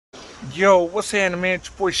Yo, what's happening, man? It's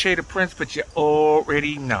your boy Shada Prince, but you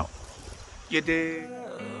already know. You dig?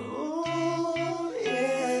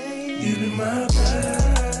 You be my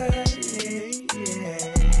blood, yeah.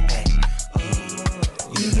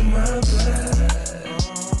 You be my blood,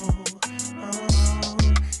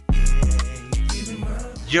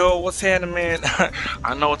 Yo, what's happening, man?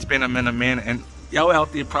 I know it's been a minute, man, and y'all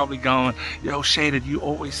out there probably going, yo, Shada, you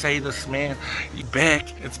always say this, man. You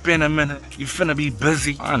back. It's been a minute. You finna be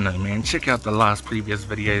busy. I know, man. Check out the last previous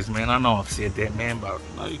videos, man. I know I've said that, man, but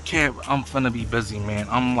no, you can't. I'm finna be busy, man.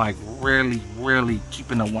 I'm like really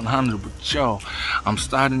keeping it 100 with y'all. I'm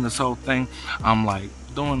starting this whole thing. I'm like,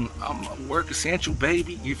 I'm work essential,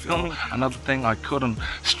 baby. You feel me? Another thing I couldn't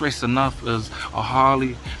stress enough is a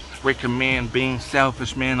highly recommend being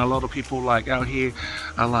selfish, man. A lot of people like out here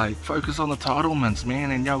are like focus on entitlements,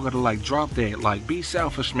 man, and y'all gotta like drop that. Like, be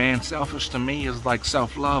selfish, man. Selfish to me is like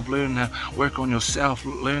self-love. Learn to work on yourself.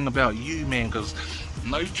 Learn about you, man, because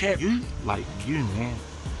no cap, you like you, man.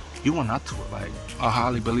 You want not to, like, I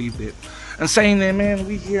highly believe that. And saying that, man,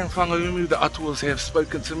 we here in Whangahumu, the Atuas have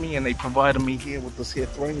spoken to me and they provided me here with this here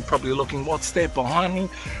throne. You're probably looking, what's that behind me?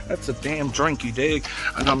 That's a damn drink, you dig?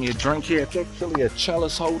 I got me a drink here. It's actually a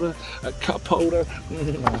chalice holder, a cup holder.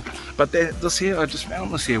 But this here, I just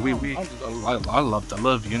found this here. I love to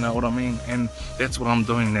live, you know what I mean? And that's what I'm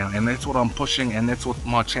doing now. And that's what I'm pushing. And that's what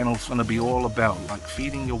my channel's gonna be all about. Like,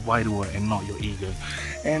 feeding your wairua and not your ego.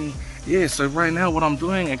 And yeah, so right now what I'm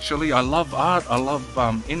doing, actually, I love art. I love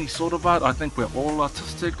any sort of art. I think we're all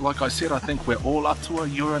artistic. Like I said, I think we're all atua.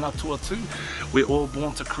 You're an atua too. We're all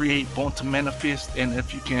born to create, born to manifest. And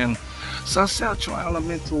if you can suss out your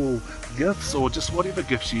elemental gifts or just whatever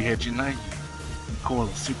gifts you had, you know, you call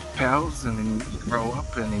it superpowers, and then you grow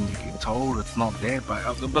up and then you get told it's not that,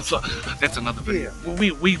 but so, that's another video.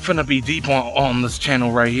 Yeah. We finna be deep on this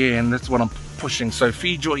channel right here, and that's what I'm pushing. So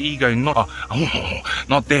feed your ego, not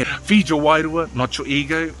that. Feed your wairua, not your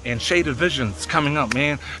ego. And Shada Visions coming up,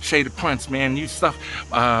 man. Shada Prince, man, new stuff.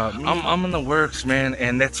 I'm in the works, man,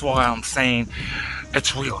 and that's why I'm saying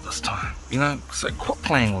it's real this time, you know. So quit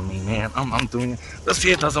playing with me, man. I'm doing it. This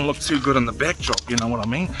here doesn't look too good in the backdrop, you know what I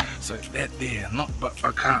mean? So that there, not, but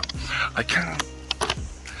I can't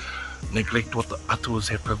neglect what the Atuas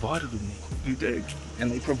have provided with me. You dig? And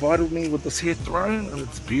they provided me with this here throne, and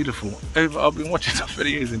it's beautiful. I've been watching some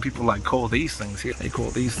videos and people like call these things here. They call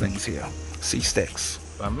these things here sea stacks.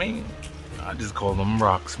 But me, I just call them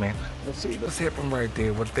rocks, man. You'll see this happen right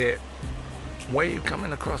there with that wave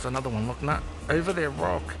coming across another one. Look, not over that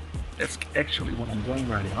rock. That's actually what I'm doing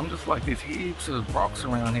right here. I'm just like, there's heaps of rocks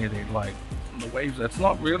around here that like the waves. That's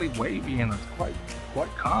not really wavy and it's quite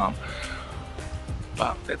calm.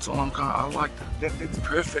 But that's all I like that. That's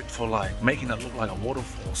perfect for like making it look like a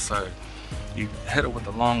waterfall. So you hit it with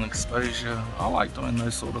a long exposure. I like doing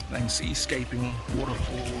those sort of things. Seascaping,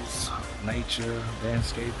 waterfalls, nature,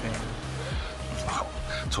 landscaping.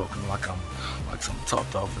 Talking like I'm like some top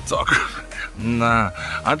dog photographer. Nah,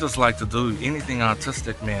 I just like to do anything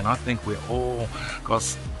artistic, man. I think we're all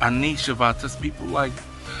got a niche of artists.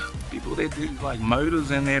 People that do like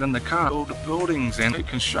motors and that in the car, all the buildings and the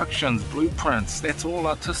constructions, blueprints. That's all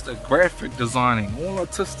artistic. Graphic designing, all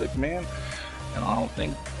artistic, man. And I don't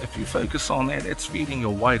think if you focus on that, it's feeding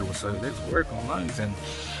your wairua. So let's work on those, and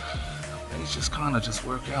things just kind of just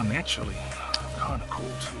work out naturally. Kind of cool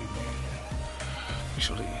too, man.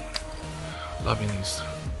 Usually loving these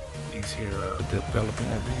here developing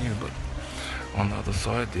over here, but on the other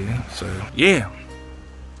side there. So yeah,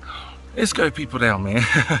 let's go peep it out, man.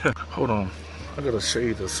 Hold on, I gotta show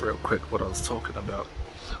you this real quick, what I was talking about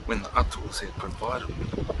when the Atuas had provided me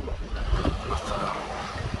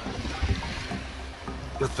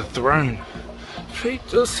with the throne. Check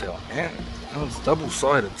this out, man. It was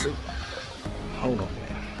double-sided too. Hold on,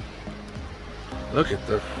 man. Look at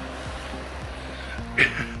this.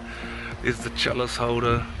 There's the chalice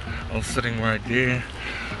holder. I'm sitting right there.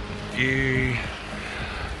 You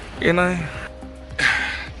know,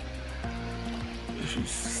 if you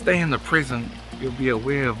stay in the present, you'll be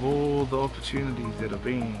aware of all the opportunities that are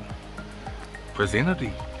being presented to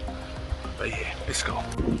you. But yeah, let's go.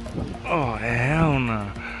 Oh, hell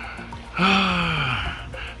no.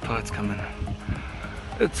 Tide's coming in.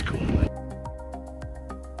 It's cool.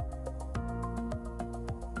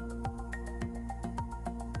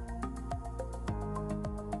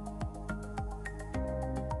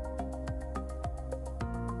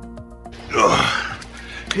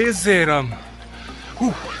 Here's that,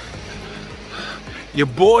 your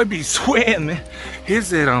boy be sweating, man. Here's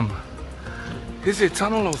that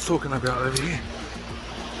tunnel I was talking about over here.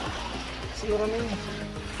 See what I mean?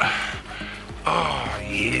 Oh,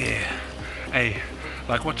 yeah. Hey,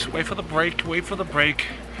 Like, wait for the break, wait for the break.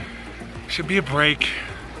 Should be a break.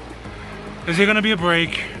 Is there gonna be a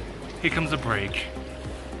break? Here comes a break.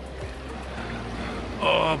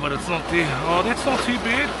 Oh, but it's not there. Oh, that's not too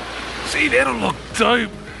bad. See, that'll look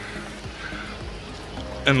dope.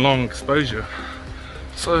 And long exposure.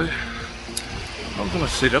 So, I'm gonna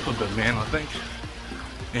set up a bit, man, I think.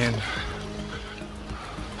 And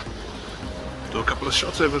do a couple of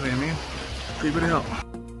shots over there, man. Creep it out.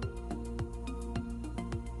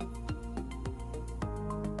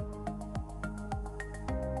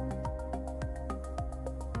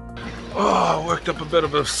 Oh, I worked up a bit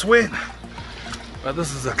of a sweat. But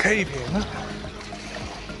this is a cave here, isn't it?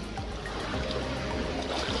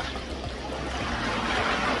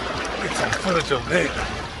 Get some footage of that.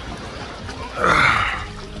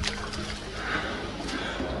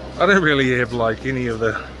 I don't really have like any of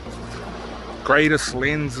the greatest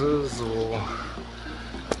lenses, or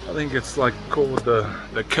I think it's like called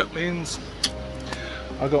the kit lens.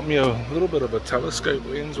 I got me a little bit of a telescope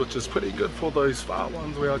lens, which is pretty good for those far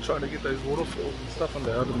ones where I try to get those waterfalls and stuff and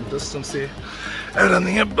out in the distance there, out in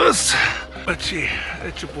the abyss. But yeah,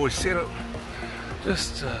 that's your boy setup.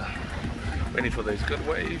 Just waiting for those good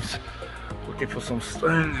waves, looking for some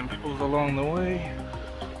stones and pebbles along the way.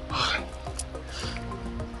 I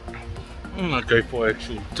might go for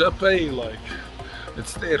actually dip, like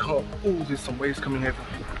it's that hot. Oh, there's some waves coming over.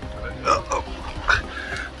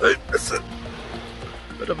 That's it.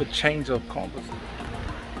 Bit of a change of compass.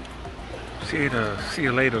 See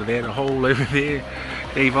you later there. The hole over there.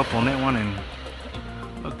 Gave up on that one and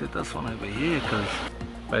looked at this one over here, because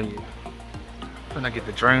when I get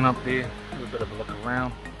the drone up there, have a bit of a look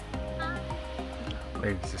around.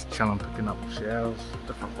 Ladies just chilling, picking up shells,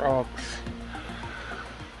 different rocks.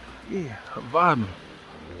 Yeah, a vibe.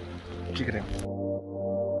 Check it out.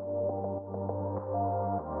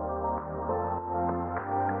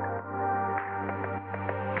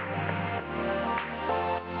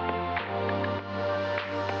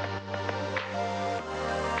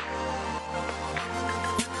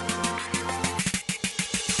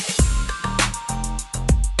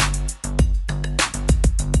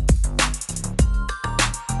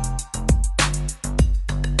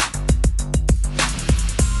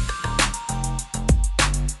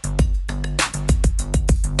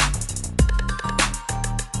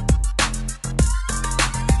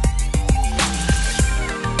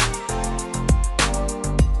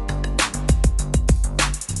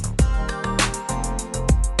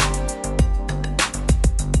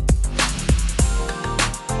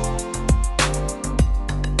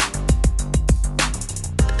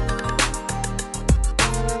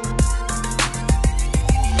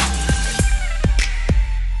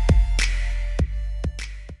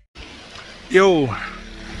 Yo,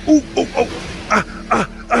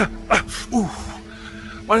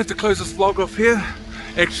 wanted to close this vlog off here.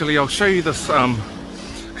 Actually, I'll show you this,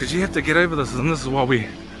 because you have to get over this, and this is why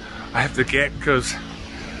I have to get, because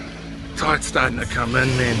tide's starting to come in,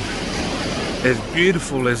 man. As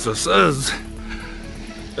beautiful as this is,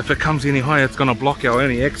 if it comes any higher, it's gonna block our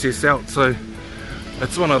only access out. So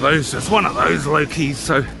it's one of those low keys.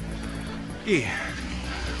 So yeah,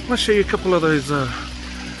 I'm gonna show you a couple of those.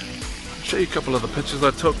 Show you a couple of the pictures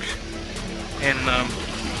I took, and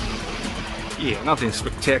yeah, nothing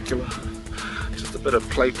spectacular, just a bit of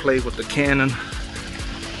play with the Canon.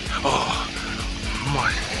 Oh,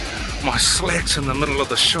 my slacks in the middle of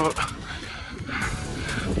the shot,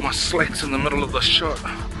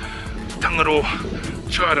 Tangaro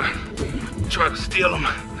try to steal them,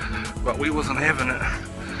 but we wasn't having it.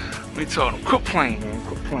 We told them, quit playing, man,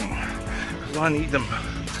 quit playing, because I need them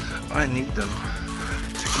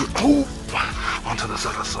to get onto this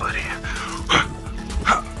other side here.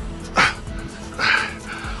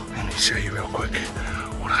 Let me show you real quick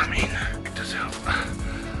what I mean. Check this out.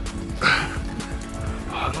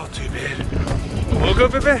 Oh, not too bad. We'll go,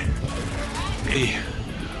 baby. Hey,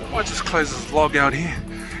 I'll just close this vlog out here,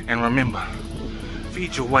 and remember,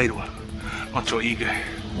 feed your waiter, not your ego.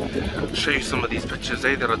 I'll show you some of these pictures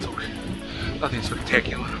that I took. Nothing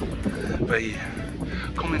spectacular, but yeah.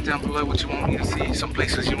 Comment down below what you want me to see, some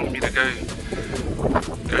places you want me to go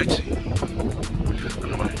to.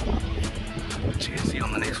 Cheers, see you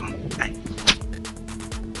on the next one. Hey.